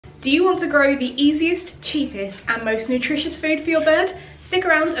Do you want to grow the easiest, cheapest and most nutritious food for your bird? Stick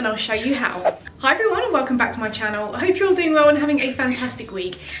around and I'll show you how. Hi everyone and welcome back to my channel. I hope you're all doing well and having a fantastic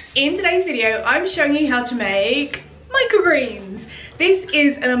week. In today's video, I'm showing you how to make microgreens. This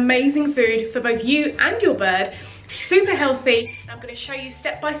is an amazing food for both you and your bird. Super healthy. I'm going to show you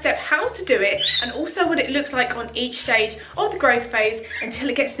step by step how to do it and also what it looks like on each stage of the growth phase until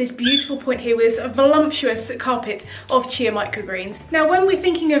it gets to this beautiful point here with this voluptuous carpet of chia microgreens. Now when we're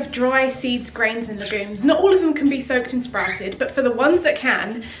thinking of dry seeds, grains and legumes, not all of them can be soaked and sprouted, but for the ones that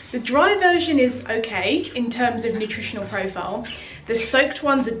can, the dry version is okay in terms of nutritional profile. The soaked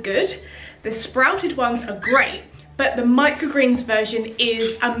ones are good, the sprouted ones are great. But the microgreens version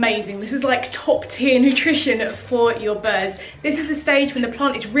is amazing. This is like top tier nutrition for your birds. This is a stage when the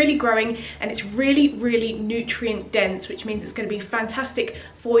plant is really growing and it's really nutrient dense, which means it's going to be fantastic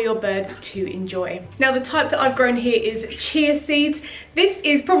for your bird to enjoy. Now the type that I've grown here is chia seeds. This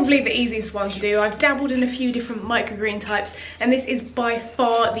is probably the easiest one to do. I've dabbled in a few different microgreen types and this is by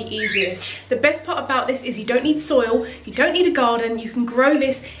far the easiest. The best part about this is you don't need soil, you don't need a garden, you can grow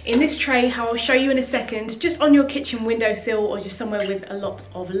this in this tray, how I'll show you in a second, just on your kitchen windowsill or just somewhere with a lot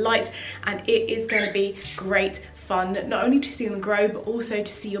of light, and it is going to be great fun, not only to see them grow but also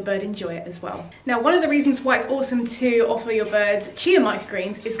to see your bird enjoy it as well. Now one of the reasons why it's awesome to offer your birds chia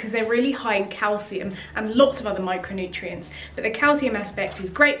microgreens is because they're really high in calcium and lots of other micronutrients, but the calcium aspect is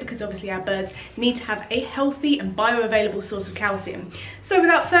great because obviously our birds need to have a healthy and bioavailable source of calcium. So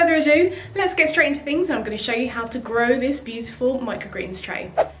without further ado, let's get straight into things and I'm going to show you how to grow this beautiful microgreens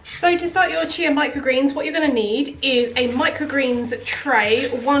tray. So to start your chia microgreens, what you're going to need is a microgreens tray,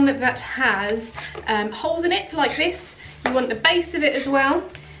 one that has holes in it like this. You want the base of it as well,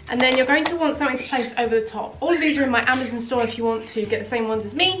 and then you're going to want something to place over the top. All of these are in my Amazon store if you want to get the same ones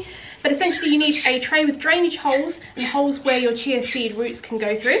as me, but essentially you need a tray with drainage holes and holes where your chia seed roots can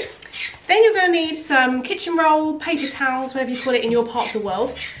go through. Then you're going to need some kitchen roll, paper towels, whatever you call it in your part of the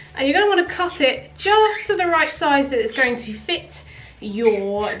world, and you're going to want to cut it just to the right size that it's going to fit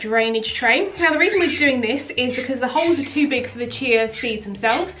your drainage tray. Now the reason we're doing this is because the holes are too big for the chia seeds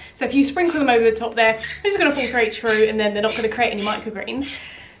themselves, so if you sprinkle them over the top there, they're just going to fall straight through and then they're not going to create any microgreens.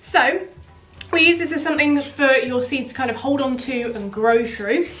 So we use this as something for your seeds to kind of hold on to and grow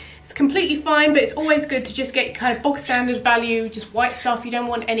through. It's completely fine, but it's always good to just get kind of bog standard value, just white stuff. You don't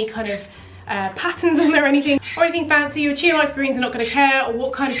want any kind of patterns on there or anything fancy. Your chia microgreens are not going to care or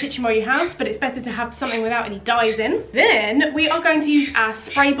what kind of kitchen roll you have, but it's better to have something without any dyes in. Then we are going to use our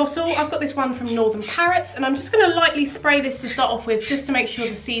spray bottle. I've got this one from Northern Parrots and I'm just going to lightly spray this to start off with, just to make sure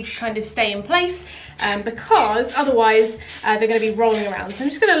the seeds kind of stay in place, because otherwise they're going to be rolling around. So I'm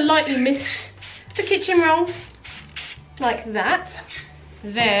just going to lightly mist the kitchen roll like that.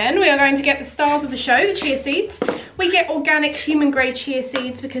 Then we are going to get the stars of the show, the chia seeds. We get organic human grade chia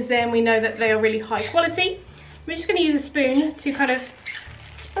seeds because then we know that they are really high quality. We're just going to use a spoon to kind of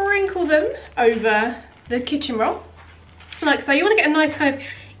sprinkle them over the kitchen roll. Like so. You want to get a nice kind of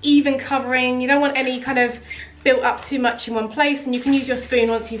even covering. You don't want any kind of built up too much in one place, and you can use your spoon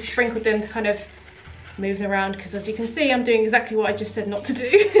once you've sprinkled them to kind of move them around, because as you can see I'm doing exactly what I just said not to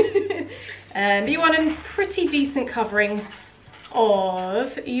do. But you want a pretty decent covering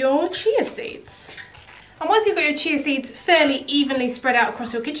of your chia seeds. And once you've got your chia seeds fairly evenly spread out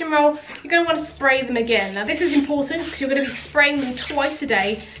across your kitchen roll, you're going to want to spray them again. Now this is important because you're going to be spraying them twice a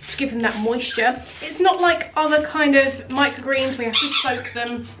day to give them that moisture. It's not like other kind of microgreens where you have to soak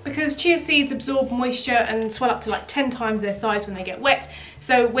them, because chia seeds absorb moisture and swell up to like 10 times their size when they get wet.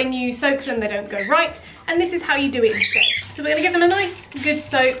 So when you soak them they don't go right, and this is how you do it instead. So we're going to give them a nice good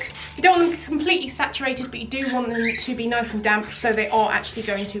soak. You don't want them completely saturated, but you do want them to be nice and damp so they are actually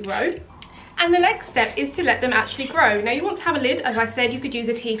going to grow. And the next step is to let them actually grow. Now you want to have a lid, as I said. You could use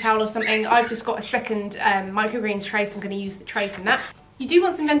a tea towel or something. I've just got a second microgreens tray, so I'm going to use the tray from that. You do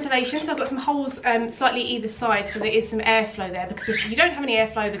want some ventilation, so I've got some holes slightly either side so there is some airflow there, because if you don't have any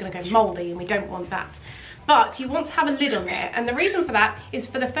airflow they're going to go mouldy and we don't want that. But you want to have a lid on there, and the reason for that is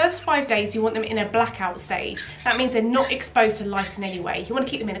for the first 5 days you want them in a blackout stage. That means they're not exposed to light in any way. You want to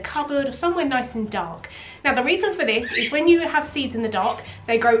keep them in a cupboard or somewhere nice and dark. Now the reason for this is when you have seeds in the dark,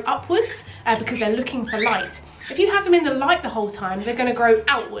 they grow upwards because they're looking for light. If you have them in the light the whole time, they're going to grow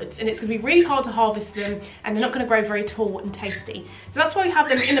outwards and it's going to be really hard to harvest them, and they're not going to grow very tall and tasty. So that's why we have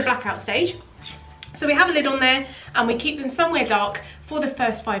them in the blackout stage. So we have a lid on there and we keep them somewhere dark for the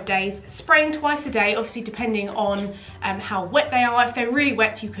first 5 days, spraying twice a day, obviously depending on how wet they are. If they're really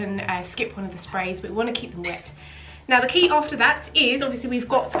wet you can skip one of the sprays, but we want to keep them wet. Now the key after that is, obviously we've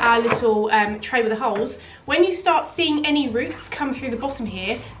got our little tray with the holes. When you start seeing any roots come through the bottom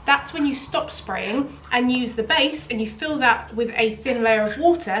here, that's when you stop spraying and use the base, and you fill that with a thin layer of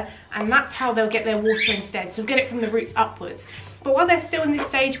water, and that's how they'll get their water instead. So get it from the roots upwards. But while they're still in this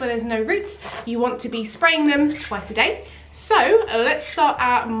stage where there's no roots, you want to be spraying them twice a day. So let's start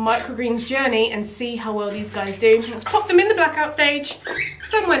our microgreens journey and see how well these guys do. Let's pop them in the blackout stage,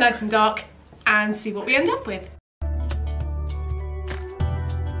 somewhere nice and dark, and see what we end up with.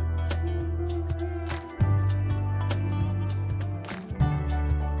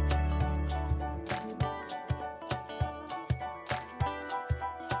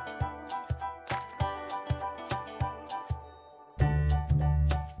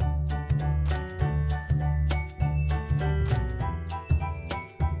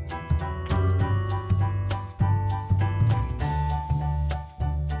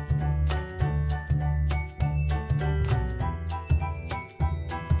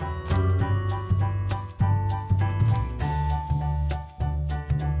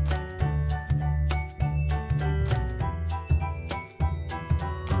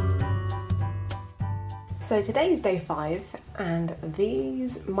 So today is day 5 and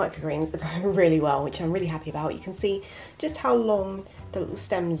these microgreens are going really well, which I'm really happy about. You can see just how long the little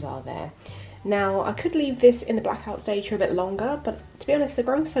stems are there. Now I could leave this in the blackout stage for a bit longer, but to be honest they're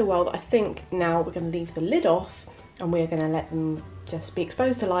growing so well that I think now we're going to leave the lid off and we're going to let them just be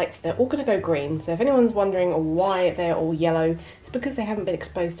exposed to light. They're all going to go green. So if anyone's wondering why they're all yellow, it's because they haven't been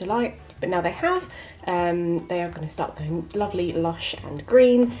exposed to light, but now they have. They are going to start going lovely, lush and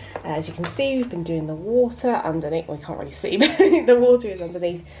green. As you can see, we've been doing the water underneath. Well, you can't really see, but the water is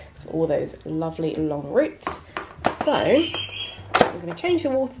underneath. So all those lovely long roots. So we're going to change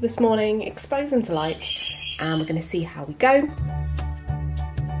the water this morning, expose them to light, and we're going to see how we go.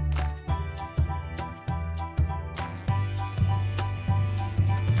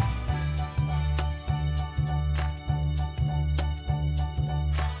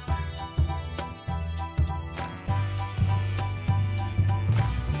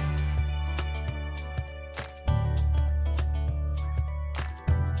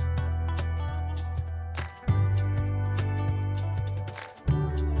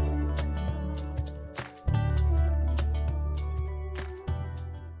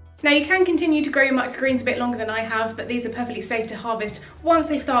 Now you can continue to grow your microgreens a bit longer than I have, but these are perfectly safe to harvest once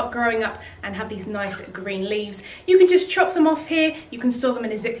they start growing up and have these nice green leaves. You can just chop them off here, you can store them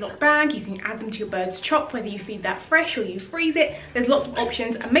in a Ziploc bag, you can add them to your bird's chop, whether you feed that fresh or you freeze it. There's lots of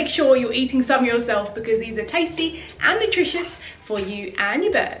options, and make sure you're eating some yourself because these are tasty and nutritious for you and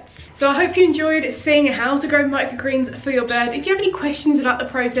your birds. So I hope you enjoyed seeing how to grow microgreens for your bird. If you have any questions about the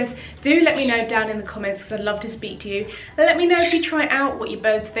process, do let me know down in the comments because I'd love to speak to you. And let me know if you try it out, what your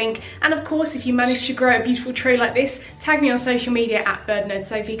birds think. And of course, if you manage to grow a beautiful tray like this, tag me on social media at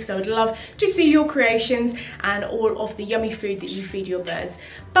BirdNerdSophie because I would love to see your creations and all of the yummy food that you feed your birds.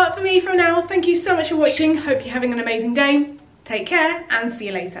 But for me, from now, thank you so much for watching. Hope you're having an amazing day. Take care and see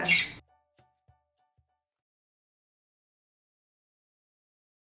you later.